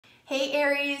Hey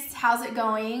Aries, how's it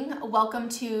going? Welcome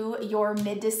to your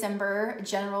mid-December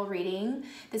general reading.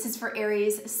 This is for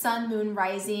Aries, Sun, Moon,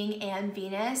 Rising, and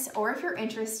Venus. Or if you're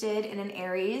interested in an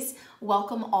Aries,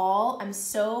 welcome all. I'm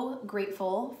so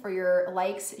grateful for your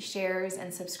likes, shares,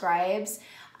 and subscribes.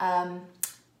 I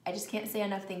just can't say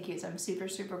enough thank yous. I'm super,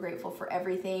 super grateful for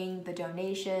everything, the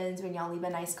donations, when y'all leave a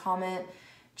nice comment.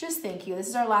 Just thank you. This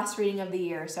is our last reading of the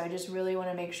year, so I just really want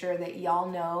to make sure that y'all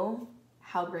know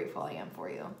how grateful I am for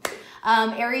you.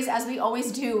 Aries, as we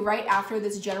always do, right after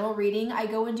this general reading, I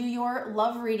go and do your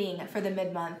love reading for the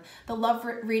mid-month. The love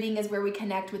reading is where we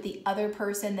connect with the other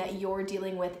person that you're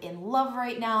dealing with in love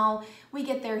right now. We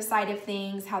get their side of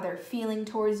things, how they're feeling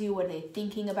towards you, what are they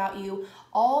thinking about you.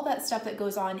 All that stuff that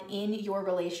goes on in your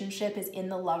relationship is in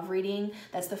the love reading.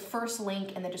 That's the first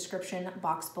link in the description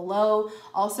box below.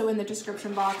 Also in the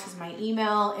description box is my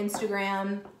email,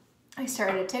 Instagram. I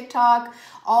started a TikTok,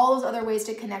 all those other ways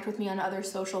to connect with me on other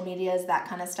social medias, that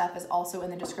kind of stuff is also in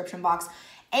the description box.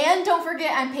 And don't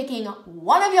forget, I'm picking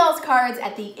one of y'all's cards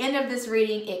at the end of this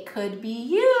reading. It could be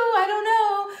you, I don't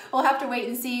know. We'll have to wait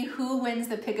and see who wins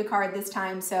the pick a card this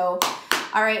time. So,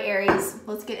 all right, Aries,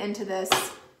 let's get into this.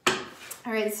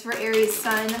 All right, this is for Aries,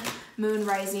 Sun, Moon,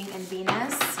 Rising, and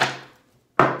Venus.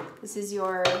 This is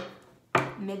your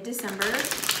mid-December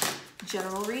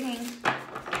general reading.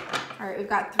 All right, we've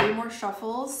got 3 more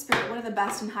shuffles. Spirit, what are the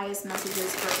best and highest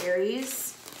messages for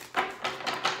Aries?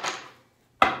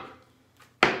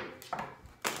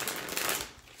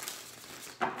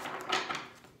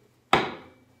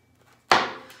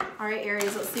 All right,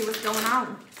 Aries, let's see what's going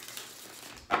on.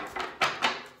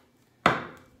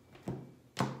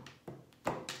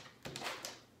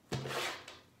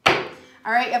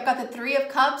 All right, I've got the 3 of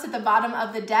Cups at the bottom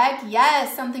of the deck.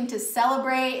 Yes, something to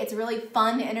celebrate. It's really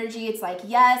fun energy. It's like,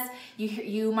 yes,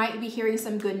 you might be hearing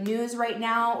some good news right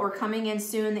now or coming in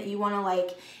soon that you want to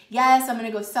like, yes, I'm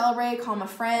going to go celebrate, call my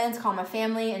friends, call my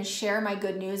family, and share my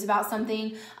good news about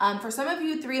something. For some of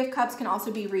you, 3 of Cups can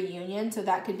also be reunion. So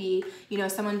that could be, you know,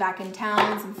 someone back in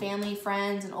town, some family,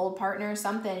 friends, an old partner,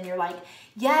 something. And you're like,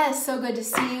 yes, so good to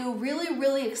see you. Really,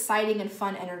 really exciting and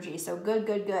fun energy. So good,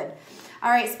 good, good. All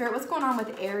right, Spirit, what's going on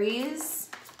with Aries?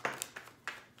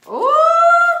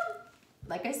 Oh,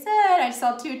 like I said, I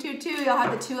saw 2, 2, 2. Y'all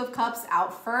have the 2 of Cups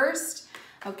out first.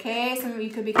 Okay, some of you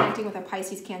could be connecting with a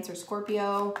Pisces, Cancer,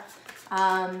 Scorpio.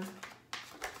 But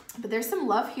there's some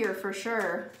love here for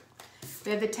sure.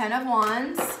 We have the 10 of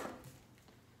Wands.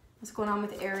 What's going on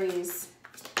with Aries?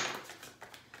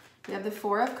 We have the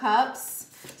 4 of Cups.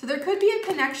 So there could be a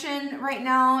connection right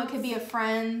now. It could be a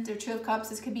friend or 2 of Cups.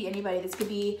 This could be anybody. This could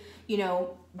be, you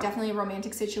know, definitely a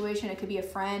romantic situation. It could be a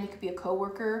friend. It could be a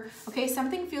coworker. Okay,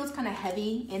 something feels kind of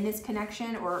heavy in this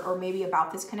connection or maybe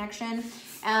about this connection.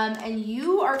 And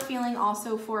you are feeling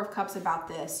also 4 of Cups about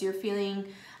this. You're feeling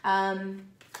a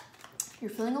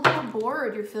little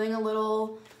bored. You're feeling a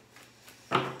little...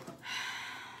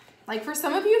 Like for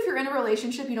some of you, if you're in a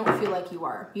relationship, you don't feel like you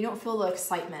are. You don't feel the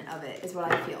excitement of it is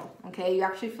what I feel, okay? You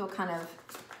actually feel kind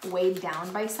of weighed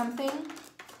down by something.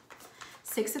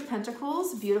 6 of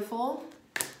Pentacles, beautiful.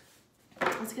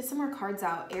 Let's get some more cards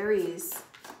out. Aries.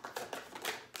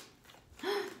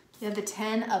 You have the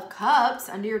 10 of Cups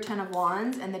under your 10 of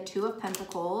Wands and the 2 of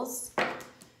Pentacles.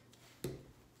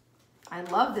 I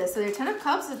love this. So your 10 of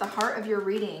Cups is at the heart of your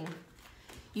reading.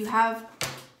 You have,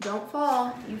 don't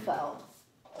fall, you fell.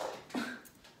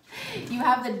 You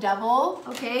have the Devil,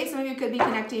 okay? Some of you could be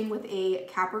connecting with a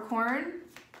Capricorn.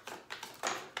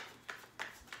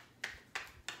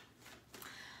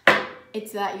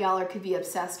 It's that y'all could be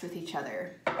obsessed with each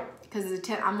other. Because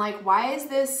I'm like, why is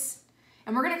this?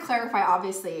 And we're going to clarify,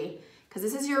 obviously, because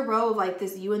this is your row of like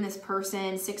this, you and this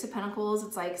person. 6 of Pentacles,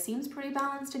 it's like, seems pretty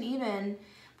balanced and even. I'm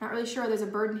not really sure. There's a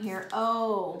burden here.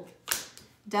 Oh,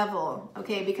 Devil.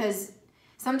 Okay, because...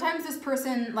 sometimes this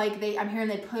person, like I'm hearing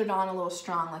they put it on a little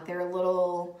strong, like they're a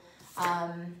little,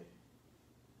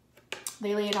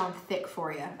 they lay it on thick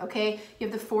for you, okay? You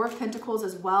have the 4 of Pentacles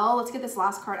as well. Let's get this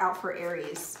last card out for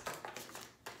Aries.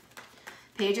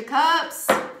 Page of Cups.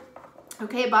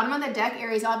 Okay, bottom of the deck,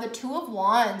 Aries, I have the 2 of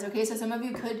Wands, okay? So some of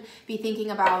you could be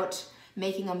thinking about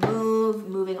making a move,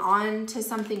 moving on to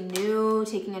something new,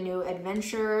 taking a new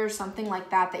adventure, something like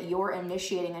that, that you're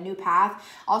initiating a new path.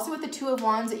 Also with the 2 of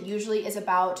Wands, it usually is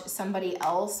about somebody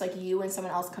else, like you and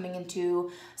someone else coming into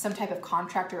some type of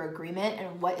contract or agreement.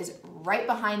 And what is right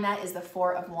behind that is the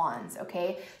 4 of Wands,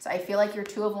 okay? So I feel like your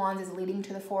 2 of Wands is leading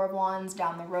to the 4 of Wands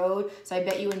down the road. So I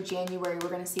bet you in January, we're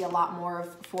gonna see a lot more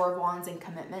of 4 of Wands and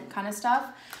commitment kind of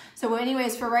stuff. So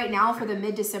anyways, for right now, for the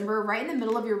mid-December, right in the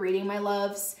middle of your reading, my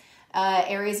loves,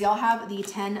 Aries, y'all have the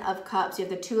 10 of Cups. You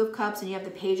have the 2 of Cups and you have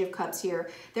the Page of Cups here.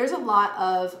 There's a lot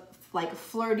of like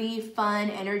flirty, fun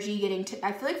energy,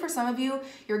 I feel like for some of you,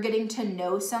 you're getting to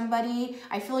know somebody.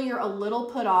 I feel you're a little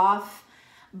put off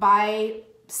by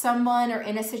someone or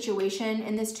in a situation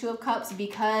in this Two of Cups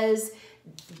because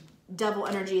devil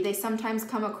energy, they sometimes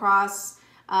come across,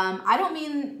 I don't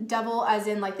mean devil as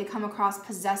in like they come across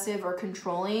possessive or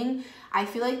controlling. I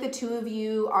feel like the two of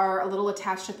you are a little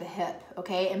attached at the hip,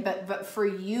 okay? And but for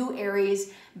you,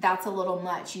 Aries, that's a little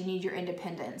much. You need your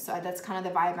independence. So that's kind of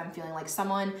the vibe I'm feeling, like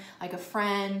someone, like a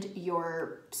friend,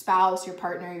 your spouse, your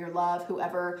partner, your love,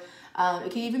 whoever.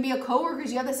 It can even be a coworker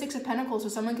because you have the Six of Pentacles. So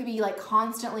someone could be like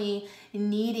constantly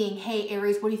needing, hey,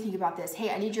 Aries, what do you think about this? Hey,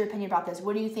 I need your opinion about this.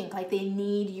 What do you think? Like they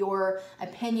need your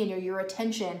opinion or your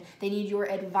attention. They need your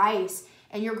advice.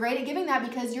 And you're great at giving that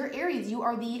because you're Aries. You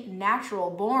are the natural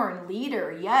born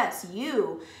leader. Yes,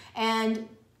 you. And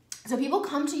so people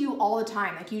come to you all the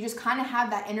time. Like you just kind of have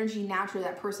that energy naturally,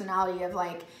 that personality of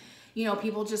like, you know,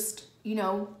 people just, you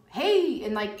know, hey,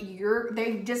 and like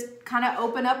they just kind of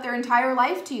open up their entire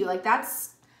life to you. Like that's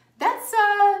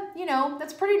you know,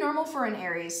 that's pretty normal for an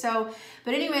Aries. So,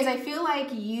 but anyways, I feel like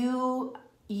you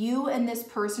and this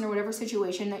person or whatever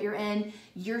situation that you're in,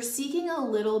 you're seeking a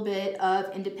little bit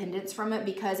of independence from it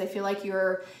because I feel like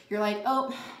you're like,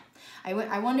 oh,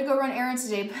 I wanted to go run errands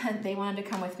today, but they wanted to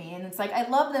come with me. And it's like, I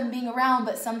love them being around,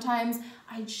 but sometimes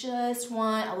I just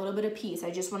want a little bit of peace. I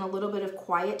just want a little bit of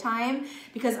quiet time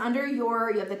because under you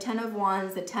have the 10 of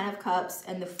Wands, the 10 of Cups,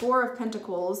 and the 4 of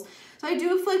Pentacles. So I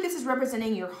do feel like this is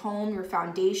representing your home, your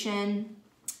foundation.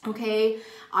 Okay,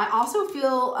 I also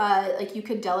feel like you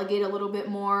could delegate a little bit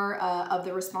more of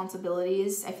the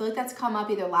responsibilities. I feel like that's come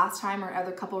up either last time or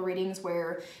other couple readings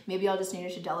where maybe I'll just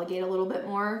need to delegate a little bit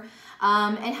more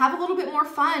and have a little bit more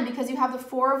fun because you have the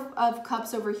 4 of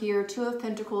Cups over here, 2 of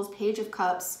Pentacles, Page of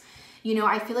Cups. You know,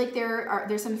 I feel like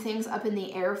there's some things up in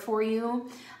the air for you.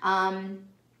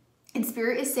 And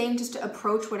Spirit is saying just to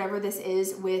approach whatever this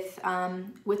is with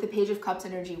the Page of Cups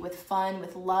energy, with fun,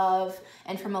 with love,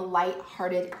 and from a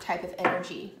light-hearted type of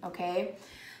energy, okay?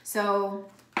 So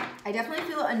I definitely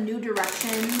feel a new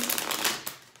direction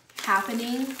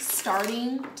happening,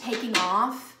 starting, taking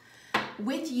off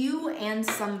with you and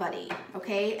somebody,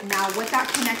 okay? Now, what that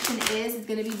connection is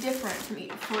going to be different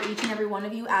for each and every one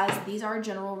of you as these are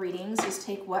general readings. Just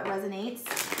take what resonates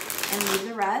and leave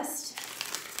the rest.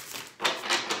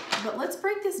 But let's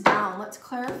break this down. Let's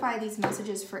clarify these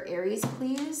messages for Aries,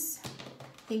 please.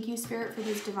 Thank you, Spirit, for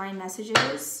these divine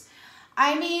messages.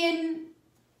 I mean,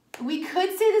 we could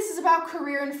say this is about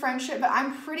career and friendship, but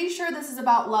I'm pretty sure this is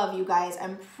about love, you guys.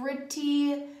 I'm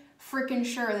pretty freaking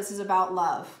sure this is about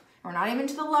love. We're not even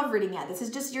to the love reading yet. This is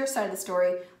just your side of the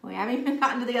story. We haven't even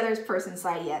gotten to the other person's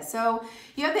side yet. So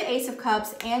you have the Ace of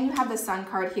Cups and you have the Sun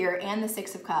card here and the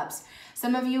 6 of Cups.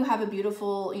 Some of you have a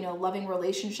beautiful, you know, loving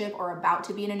relationship or about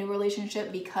to be in a new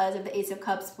relationship because of the Ace of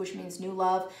Cups, which means new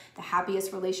love, the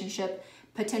happiest relationship,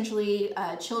 potentially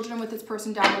children with this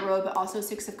person down the road, but also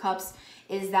 6 of Cups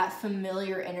is that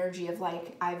familiar energy of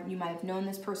like, you might have known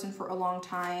this person for a long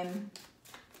time.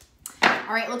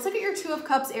 All right, let's look at your 2 of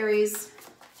Cups, Aries.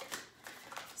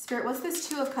 Spirit, what's this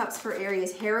 2 of Cups for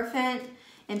Aries? Hierophant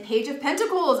and Page of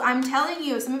Pentacles. I'm telling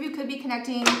you, some of you could be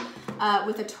connecting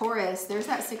with a Taurus. There's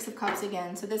that 6 of Cups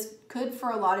again. So this could, for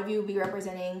a lot of you, be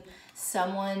representing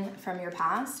someone from your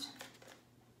past,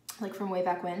 like from way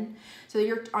back when. So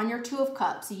you're on your 2 of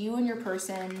Cups, you and your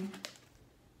person,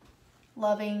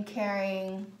 loving,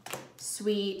 caring,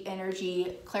 sweet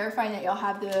energy, clarifying that y'all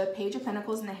have the Page of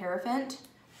Pentacles and the Hierophant.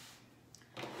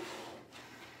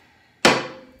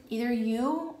 Either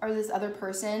you or this other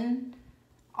person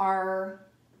are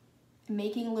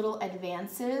making little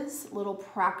advances, little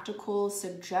practical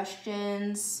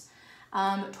suggestions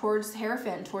towards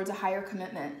Hierophant, towards a higher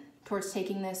commitment, towards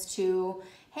taking this to,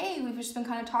 hey, we've just been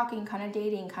kind of talking, kind of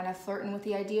dating, kind of flirting with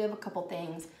the idea of a couple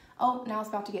things. Oh, now it's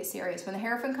about to get serious. When the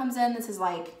Hierophant comes in, this is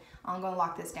like, I'm going to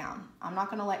lock this down. I'm not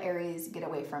going to let Aries get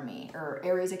away from me. Or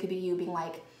Aries, it could be you being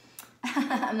like,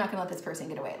 I'm not gonna let this person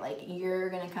get away. Like,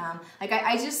 you're gonna come. Like,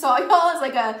 I just saw y'all as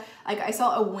like I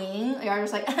saw a wing. Like, I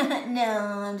was just like, no,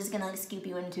 I'm just gonna like scoop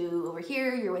you into over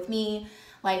here. You're with me.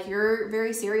 Like, you're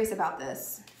very serious about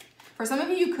this. For some of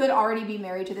you, you could already be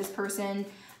married to this person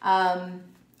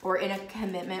or in a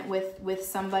commitment with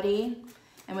somebody.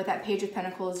 And with that Page of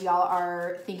Pentacles, y'all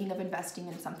are thinking of investing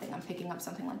in something. I'm picking up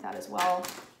something like that as well.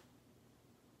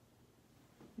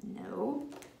 No.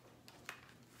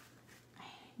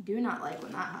 Do not like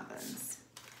when that happens.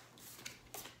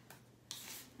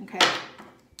 Okay.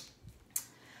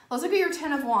 Let's look at your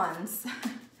 10 of Wands.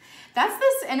 That's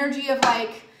this energy of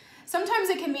like, sometimes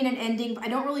it can mean an ending, but I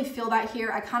don't really feel that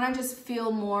here. I kind of just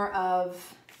feel more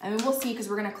of, I mean, we'll see because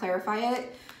we're going to clarify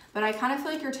it. But I kind of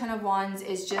feel like your Ten of Wands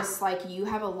is just like you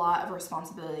have a lot of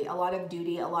responsibility, a lot of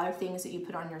duty, a lot of things that you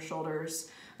put on your shoulders,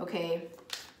 okay?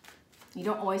 You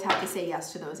don't always have to say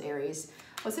yes to those, Aries.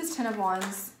 What's this Ten of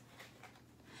Wands?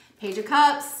 Page of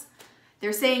Cups.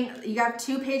 They're saying you got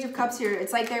 2 Page of Cups here.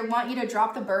 It's like they want you to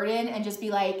drop the burden and just be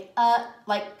like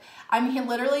I'm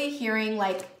literally hearing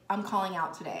like, I'm calling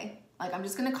out today. Like, I'm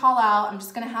just going to call out. I'm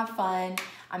just going to have fun.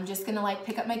 I'm just going to like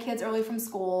pick up my kids early from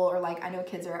school, or like, I know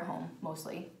kids are at home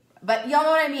mostly, but y'all know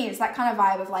what I mean. It's that kind of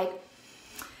vibe of like,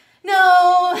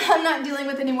 no, I'm not dealing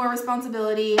with any more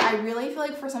responsibility. I really feel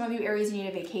like for some of you, Aries, you need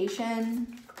a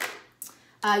vacation.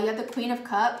 You have the Queen of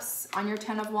Cups on your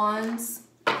Ten of Wands.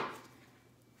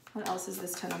 What else is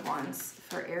this Ten of Wands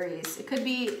for Aries? It could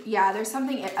be, yeah, there's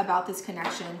something about this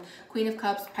connection. Queen of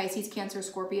Cups, Pisces, Cancer,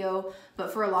 Scorpio.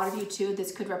 But for a lot of you too,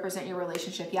 this could represent your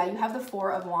relationship. Yeah, you have the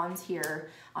Four of Wands here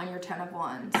on your Ten of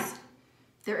Wands.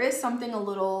 There is something a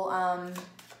little, and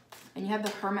you have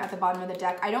the Hermit at the bottom of the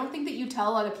deck. I don't think that you tell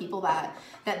a lot of people that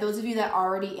those of you that are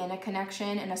already in a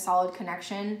connection, in a solid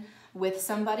connection with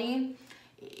somebody,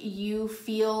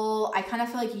 I kind of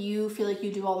feel like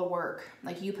you do all the work.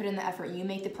 Like, you put in the effort, you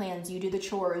make the plans, you do the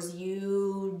chores,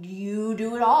 you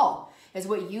do it all, is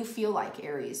what you feel like,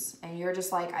 Aries. And you're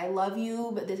just like, I love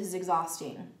you, but this is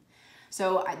exhausting.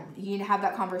 So you need to have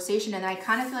that conversation. And I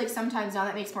kind of feel like sometimes, now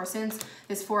that makes more sense,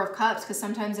 this Four of Cups, because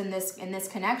sometimes in this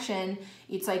connection,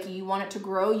 it's like you want it to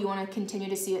grow, you want to continue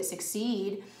to see it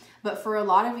succeed. But for a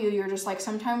lot of you, you're just like,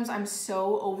 sometimes I'm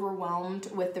so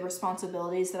overwhelmed with the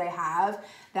responsibilities that I have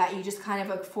that you just kind of,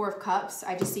 like Four of Cups,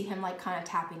 I just see him like kind of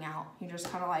tapping out. You're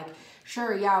just kind of like,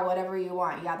 sure, yeah, whatever you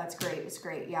want. Yeah, that's great. It's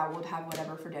great. Yeah, we'll have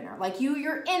whatever for dinner. Like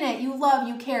you're in it. You love,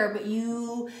 you care, but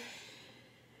you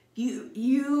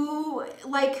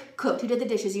like cooked, you did the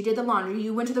dishes, you did the laundry,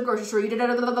 you went to the grocery store, you did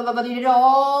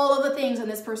all of the things, and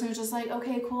this person is just like,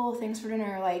 okay, cool, thanks for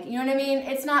dinner. Like, you know what I mean?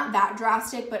 It's not that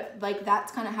drastic, but like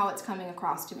that's kind of how it's coming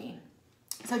across to me.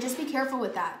 So just be careful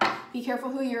with that. Be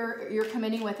careful who you're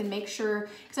committing with, and make sure,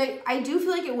 because I do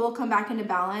feel like it will come back into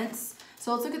balance.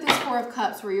 So let's look at this Four of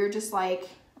Cups where you're just like,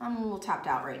 I'm a little tapped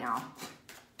out right now.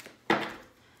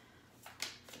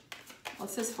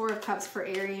 What's this Four of Cups for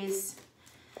Aries?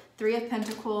 Three of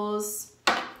Pentacles.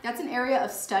 That's an area of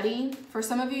study. For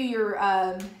some of you, you're,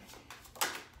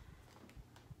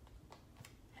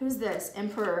 who's this?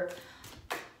 Emperor.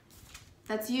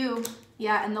 That's you.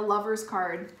 Yeah, and the Lover's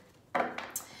card.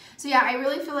 So yeah, I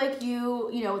really feel like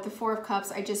you know, with the Four of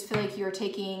Cups, I just feel like you're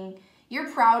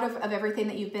proud of everything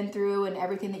that you've been through and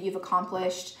everything that you've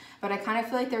accomplished. But I kind of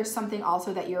feel like there's something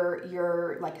also that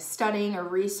you're like studying or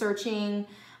researching.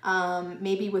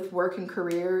 Maybe with work and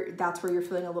career, that's where you're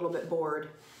feeling a little bit bored.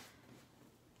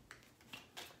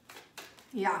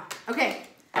 Yeah. Okay.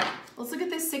 Let's look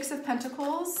at this Six of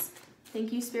Pentacles.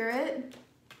 Thank you, Spirit.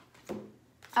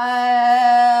 10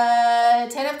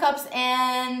 of Cups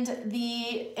and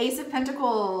the Ace of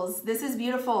Pentacles. This is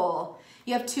beautiful.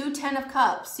 You have 2 10 of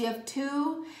Cups. You have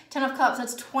 2 10 of Cups.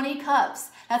 That's 20 cups.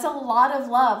 That's a lot of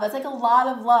love. That's like a lot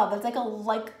of love. That's like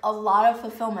a lot of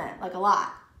fulfillment. Like a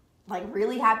lot. Like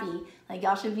really happy. Like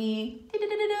y'all should be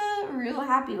real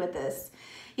happy with this.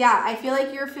 Yeah, I feel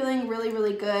like you're feeling really,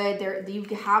 really good. You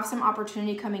have some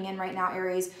opportunity coming in right now,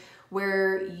 Aries,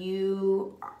 where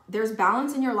there's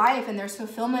balance in your life, and there's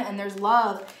fulfillment, and there's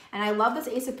love. And I love this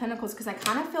Ace of Pentacles because I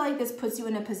kind of feel like this puts you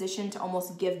in a position to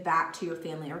almost give back to your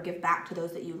family or give back to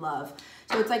those that you love.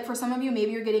 So it's like for some of you,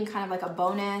 maybe you're getting kind of like a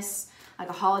bonus, like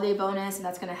a holiday bonus, and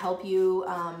that's going to help you,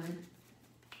 I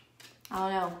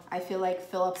don't know, I feel like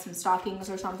fill up some stockings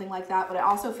or something like that. But I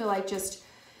also feel like just,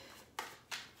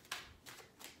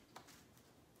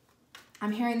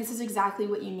 I'm hearing this is exactly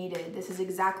what you needed. This is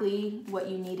exactly what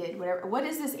you needed. What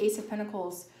is this Ace of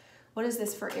Pentacles? What is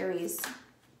this for Aries?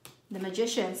 The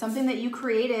Magician, something that you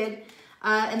created.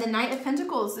 And the Knight of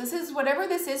Pentacles. This is whatever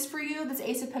this is for you, this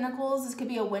Ace of Pentacles. This could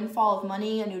be a windfall of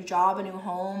money, a new job, a new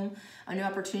home, a new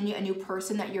opportunity, a new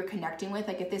person that you're connecting with.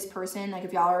 Like if this person, like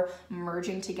if y'all are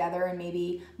merging together and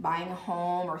maybe buying a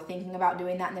home or thinking about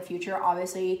doing that in the future,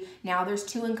 obviously now there's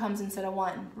 2 incomes instead of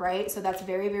 1, right? So that's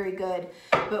very, very good.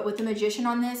 But with the Magician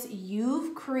on this,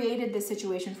 you've created this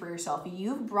situation for yourself.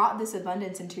 You've brought this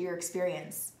abundance into your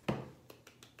experience.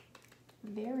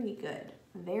 Very good.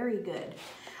 Very good.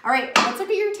 All right, let's look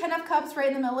at your 10 of Cups right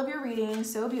in the middle of your reading.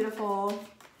 So beautiful.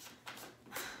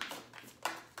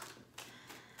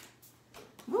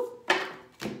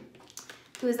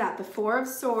 Who is that? The Four of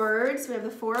Swords. We have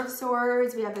the Four of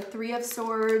Swords. We have the Three of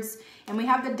Swords. And we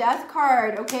have the Death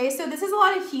card. Okay, so this is a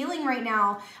lot of healing right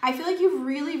now. I feel like you've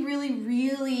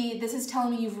really, this is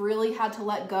telling me you've really had to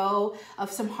let go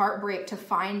of some heartbreak to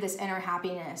find this inner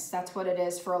happiness. That's what it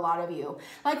is for a lot of you.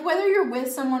 Like whether you're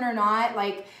with someone or not,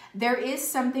 like there is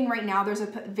something right now. There's a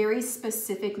very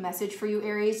specific message for you,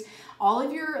 Aries. All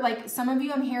of your, like some of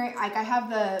you I'm hearing, like I have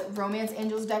the Romance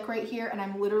Angels deck right here and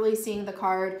I'm literally seeing the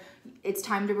card, it's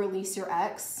time to release your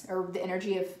ex, or the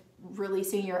energy of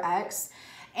releasing your ex.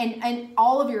 And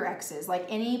all of your exes, like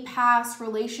any past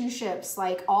relationships,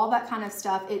 like all that kind of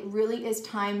stuff, it really is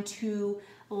time to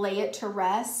lay it to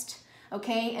rest,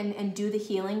 okay? And do the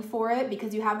healing for it,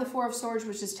 because you have the Four of Swords,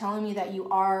 which is telling me that you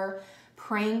are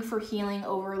praying for healing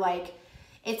over, like,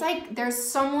 it's like there's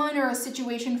someone or a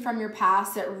situation from your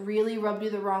past that really rubbed you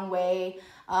the wrong way,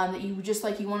 that you just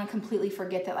like, you want to completely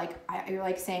forget that, like, you're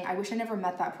like saying, I wish I never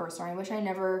met that person, or I wish I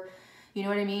never, you know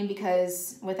what I mean?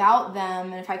 Because without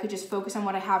them, and if I could just focus on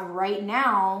what I have right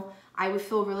now, I would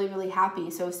feel really happy.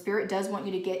 So Spirit does want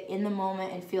you to get in the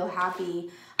moment and feel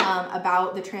happy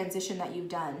about the transition that you've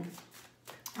done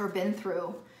or been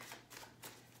through.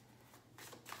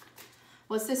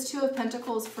 What's this Two of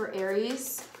Pentacles for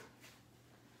Aries?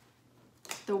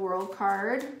 The World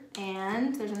card,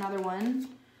 and there's another one,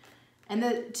 and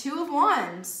the Two of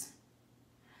Wands.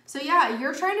 So yeah,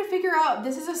 you're trying to figure out,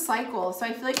 this is a cycle. So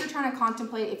I feel like you're trying to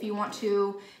contemplate if you want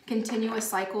to continue a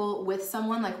cycle with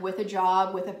someone, like with a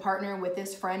job, with a partner, with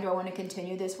this friend. Do I want to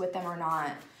continue this with them or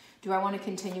not? Do I want to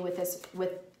continue with this,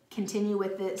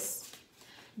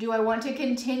 Do I want to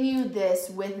continue this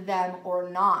with them or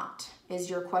not? Is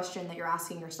your question that you're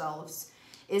asking yourselves.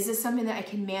 Is this something that I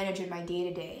can manage in my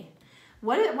day-to-day?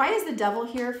 Why is the Devil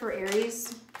here for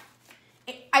Aries?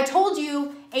 I told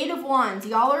you, Eight of Wands.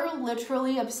 Y'all are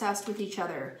literally obsessed with each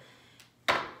other.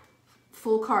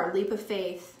 Full card, Leap of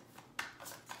Faith.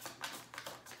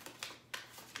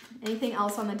 Anything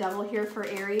else on the Devil here for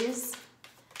Aries?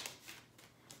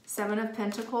 Seven of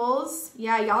Pentacles.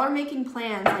 Yeah, y'all are making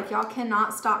plans. Like, y'all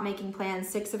cannot stop making plans.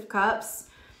 Six of Cups.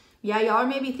 Yeah, y'all are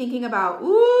maybe thinking about,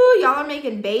 ooh, y'all are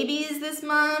making babies this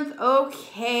month.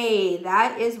 Okay,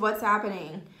 that is what's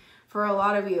happening for a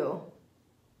lot of you.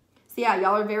 So yeah,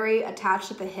 y'all are very attached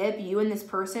at the hip, you and this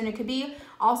person. It could be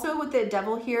also with the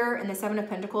Devil here and the Seven of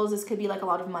Pentacles, this could be like a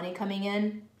lot of money coming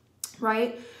in,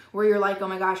 right? Where you're like, oh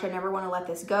my gosh, I never want to let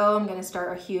this go. I'm going to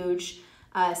start a huge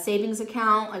savings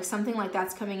account, like something like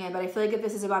that's coming in. But I feel like if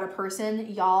this is about a person,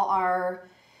 y'all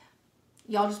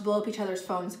just blow up each other's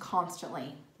phones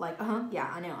constantly. Like, yeah,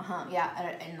 I know,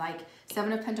 yeah. And like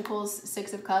Seven of Pentacles,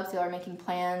 Six of Cups, y'all are making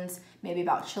plans, maybe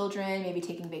about children, maybe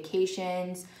taking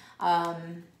vacations.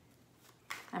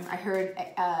 I heard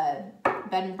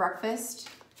bed and breakfast.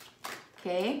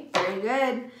 Okay, very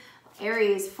good.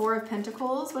 Aries, Four of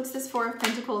Pentacles. What's this Four of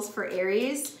Pentacles for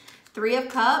Aries? Three of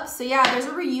Cups. So yeah, there's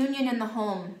a reunion in the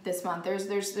home this month.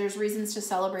 There's reasons to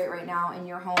celebrate right now in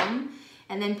your home.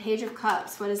 And then Page of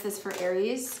Cups. What is this for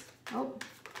Aries? Oh,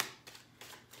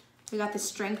 we got the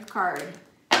Strength card.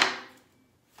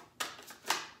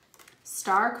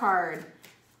 Star card.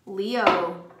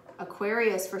 Leo,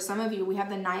 Aquarius. For some of you, we have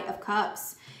the Knight of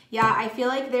Cups. Yeah, I feel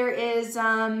like there's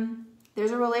a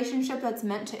relationship that's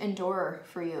meant to endure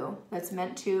for you. That's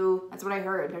what I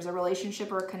heard. There's a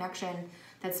relationship or a connection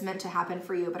that's meant to happen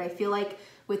for you. But I feel like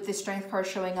with the Strength card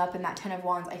showing up in that Ten of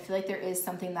Wands, I feel like there is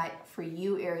something that for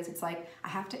you, Aries, it's like, I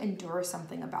have to endure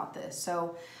something about this.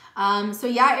 So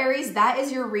yeah, Aries, that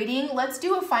is your reading. Let's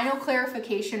do a final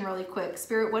clarification really quick.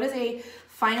 Spirit, what is a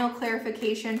final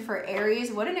clarification for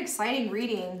Aries? What an exciting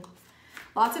reading.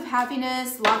 Lots of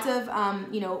happiness, lots of,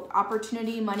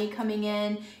 opportunity, money coming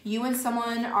in. You and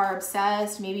someone are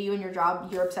obsessed. Maybe you and your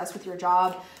job, you're obsessed with your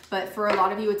job. But for a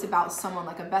lot of you, it's about someone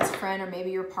like a best friend or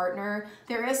maybe your partner.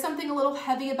 There is something a little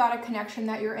heavy about a connection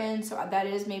that you're in. So that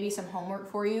is maybe some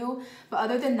homework for you. But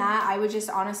other than that, I would just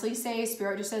honestly say,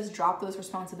 Spirit just says, drop those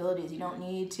responsibilities. You don't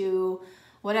need to,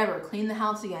 whatever, clean the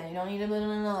house again. You don't need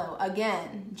to,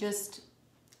 again, just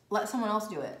let someone else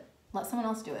do it. Let someone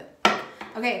else do it.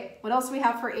 Okay, what else do we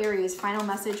have for Aries? Final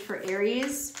message for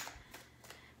Aries.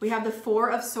 We have the Four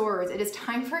of Swords. It is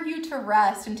time for you to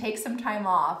rest and take some time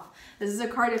off. This is a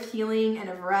card of healing and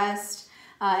of rest.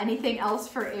 Anything else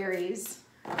for Aries?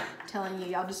 I'm telling you,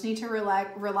 y'all just need to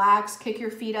relax, kick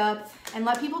your feet up, and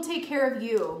let people take care of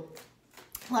you.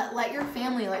 Let your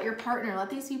family, let your partner, let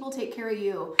these people take care of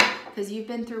you, because you've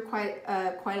been through quite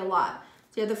a lot.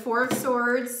 So you have the Four of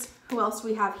Swords. Who else do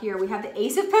we have here? We have the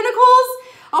Ace of Pentacles.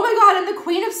 Oh my God, and the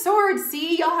Queen of Swords.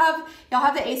 See, y'all have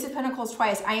the Ace of Pentacles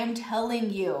twice. I am telling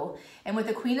you. And with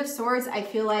the Queen of Swords, I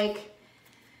feel like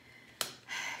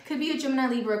Could be a Gemini,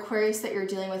 Libra, Aquarius that you're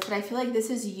dealing with, but I feel like this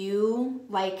is you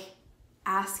like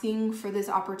asking for this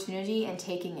opportunity and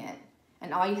taking it.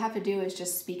 And all you have to do is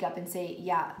just speak up and say,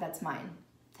 yeah, that's mine.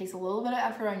 It takes a little bit of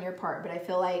effort on your part, but I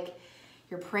feel like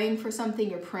you're praying for something,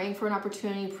 you're praying for an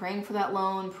opportunity, praying for that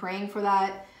loan, praying for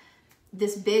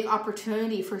this big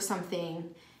opportunity for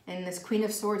something. And this Queen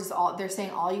of Swords is they're saying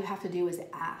all you have to do is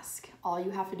ask. All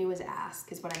you have to do is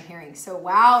ask is what I'm hearing. So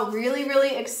wow, really,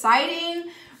 really exciting.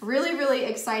 Really, really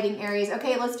exciting, Aries.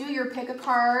 Okay, let's do your pick a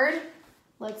card.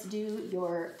 Let's do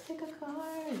your pick a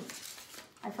card.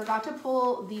 I forgot to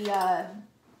pull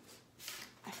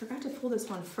this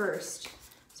one first.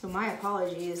 So my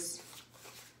apologies.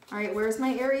 All right, where's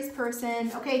my Aries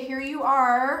person? Okay, here you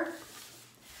are.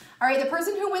 All right, the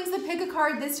person who wins the pick a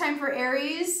card this time for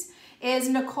Aries is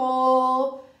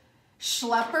Nicole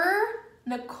Schlepper.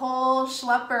 Nicole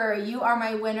Schlepper, you are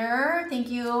my winner.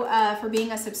 Thank you for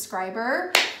being a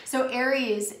subscriber. So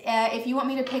Aries, if you want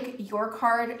me to pick your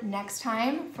card next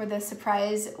time for the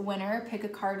surprise winner, pick a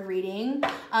card reading,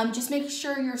 just make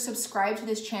sure you're subscribed to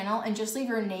this channel and just leave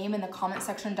your name in the comment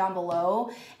section down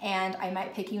below and I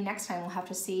might pick you next time. We'll have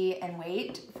to see and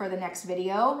wait for the next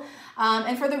video.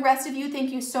 And for the rest of you,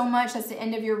 thank you so much. That's the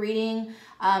end of your reading.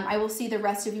 I will see the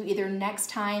rest of you either next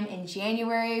time in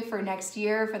January for next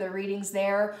year for the readings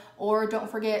there, or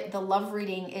don't forget the love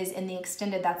reading is in the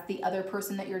extended. That's the other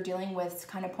person that you're dealing with,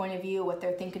 kind of point of view, what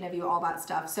they're thinking of you, all that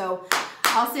stuff. So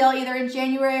I'll see y'all either in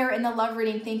January or in the love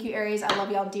reading. Thank you, Aries. I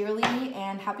love y'all dearly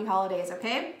and happy holidays,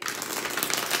 okay?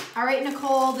 All right,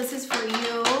 Nicole, this is for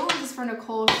you. This is for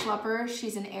Nicole Schlepper.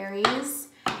 She's an Aries.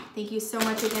 Thank you so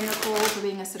much again, Nicole, for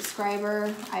being a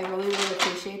subscriber. I really, really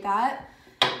appreciate that.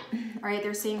 All right,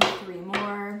 they're saying 3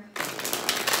 more.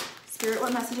 Spirit,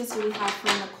 what messages do we have for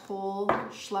Nicole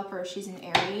Schlepper? She's an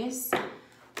Aries.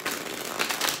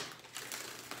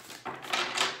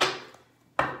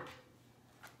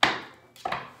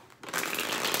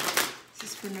 This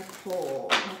is for Nicole.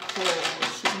 Nicole,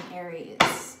 she's an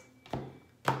Aries.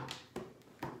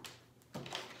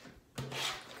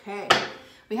 Okay.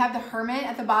 We have the Hermit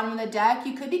at the bottom of the deck.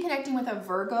 You could be connecting with a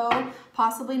Virgo,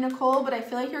 possibly Nicole, but I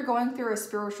feel like you're going through a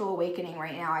spiritual awakening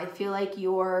right now. I feel like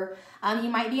you're, you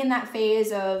might be in that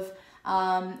phase of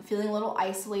feeling a little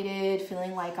isolated,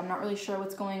 feeling like I'm not really sure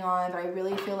what's going on, but I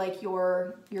really feel like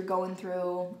you're going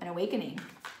through an awakening.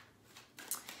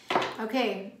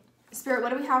 Okay, Spirit, what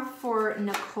do we have for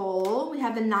Nicole? We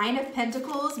have the 9 of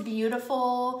Pentacles,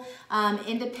 beautiful,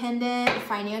 independent,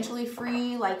 financially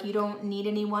free, like you don't need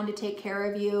anyone to take care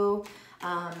of you.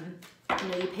 You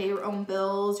know, you pay your own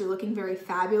bills. You're looking very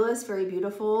fabulous, very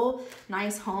beautiful.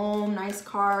 Nice home, nice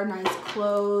car, nice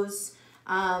clothes.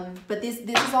 But this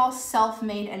is all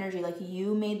self-made energy, like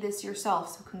you made this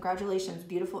yourself. So congratulations,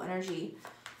 beautiful energy.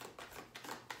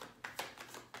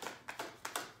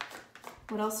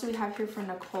 What else do we have here for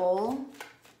Nicole?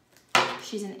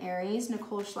 She's an Aries.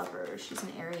 Nicole Schlepper. She's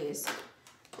an Aries.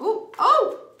 Ooh,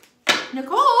 oh,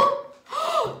 Nicole.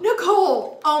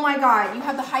 Nicole. Oh my God. You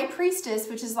have the High Priestess,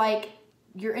 which is like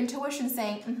your intuition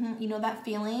saying, you know that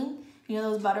feeling? You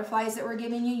know those butterflies that we're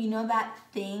giving you? You know that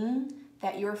thing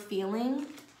that you're feeling?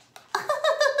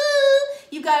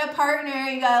 You got a partner.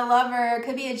 You got a lover.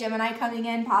 Could be a Gemini coming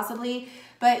in, possibly.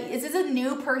 But is this a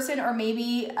new person, or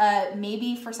maybe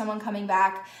for someone coming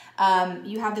back,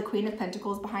 you have the Queen of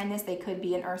Pentacles behind this. They could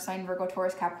be an Earth sign, Virgo,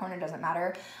 Taurus, Capricorn, it doesn't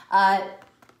matter.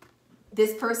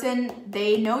 This person,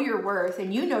 they know your worth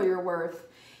and you know your worth.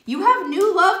 You have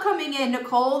new love coming in,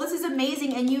 Nicole. This is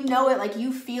amazing and you know it, like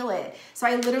you feel it. So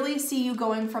I literally see you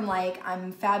going from like,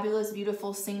 I'm fabulous,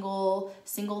 beautiful, single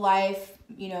life,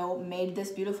 you know, made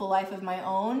this beautiful life of my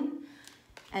own.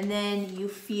 And then you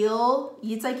feel,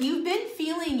 it's like you've been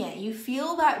feeling it. You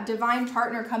feel that divine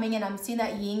partner coming in. I'm seeing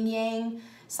that yin yang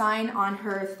sign on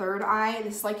her third eye.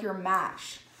 This is like your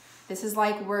match. This is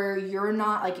like where you're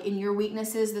not, like in your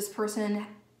weaknesses, this person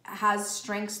has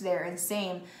strengths there, and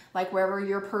same, like wherever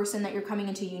your person that you're coming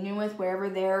into union with,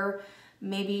 wherever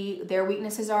maybe their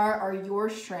weaknesses are your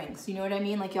strengths. You know what I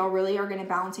mean? Like y'all really are going to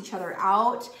balance each other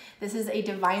out. This is a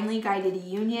divinely guided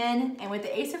union. And with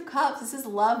the Ace of Cups, this is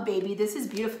love, baby. This is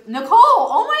beautiful. Nicole,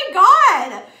 oh my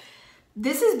God.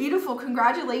 This is beautiful.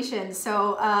 Congratulations.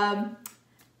 So,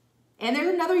 and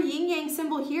there's another yin yang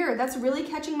symbol here. That's really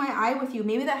catching my eye with you.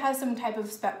 Maybe that has some type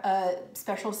of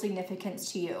special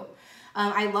significance to you.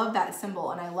 I love that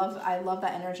symbol, and I love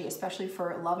that energy, especially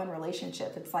for love and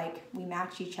relationship. It's like we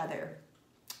match each other.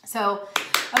 So,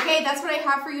 okay, that's what I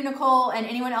have for you, Nicole, and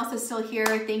anyone else is still here.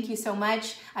 Thank you so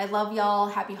much. I love y'all.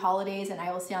 Happy holidays, and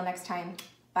I will see y'all next time.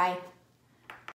 Bye.